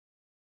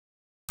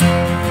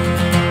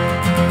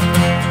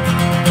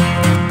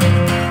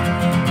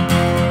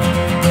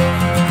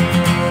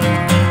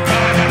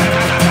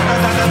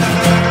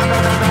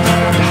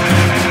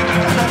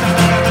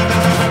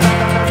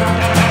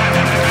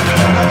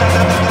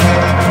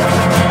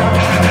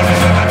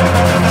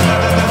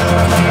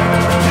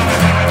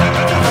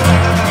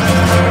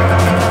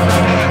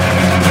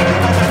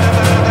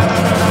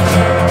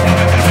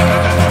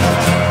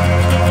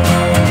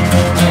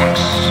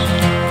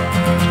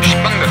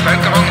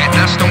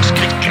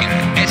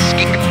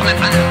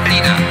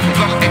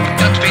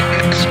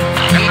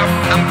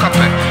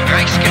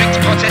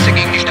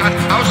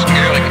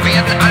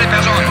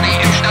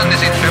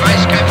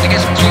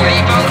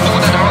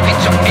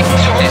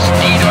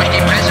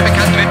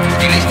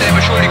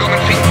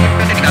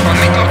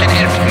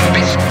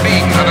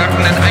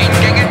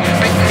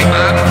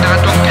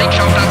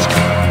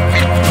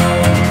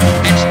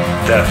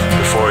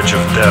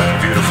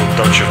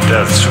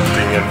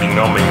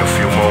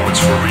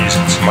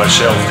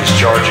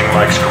discharging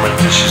my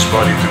excrementitious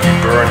body to be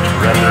burned,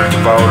 rendered to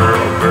powder,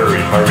 or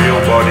buried. My real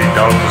body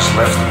doubtless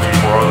left me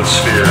for other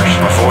spheres.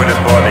 My voided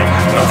body,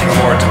 nothing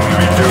more to be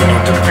returning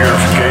to the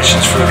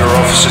purifications, further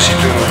offices,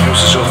 eternal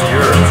uses of the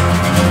earth.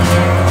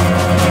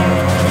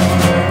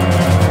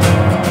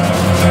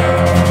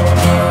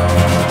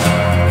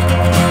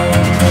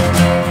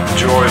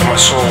 My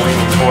soul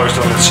leaning poised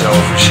on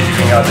itself,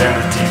 receiving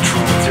identity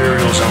through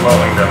materials and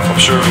loving them,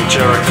 observing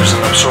characters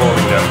and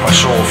absorbing them, my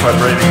soul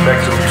vibrating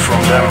back to me from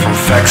them, from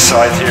fact,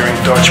 sight, hearing,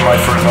 touch, my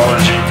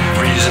phrenology,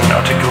 reason,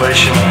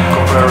 articulation,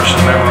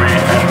 comparison, memory,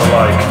 and the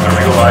like. The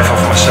real life of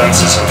my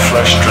senses and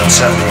flesh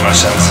transcending my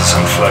senses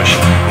and flesh.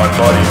 My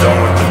body done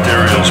with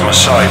materials, my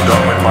sight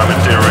done with my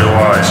material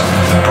eyes.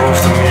 Prove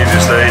to me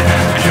this day,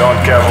 beyond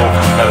cavil,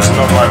 that is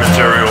not my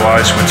material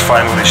eyes which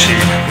finally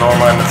see, nor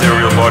my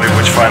material body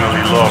which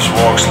finally loves,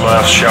 walks,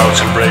 laughs,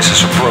 shouts,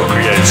 embraces, or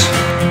procreates.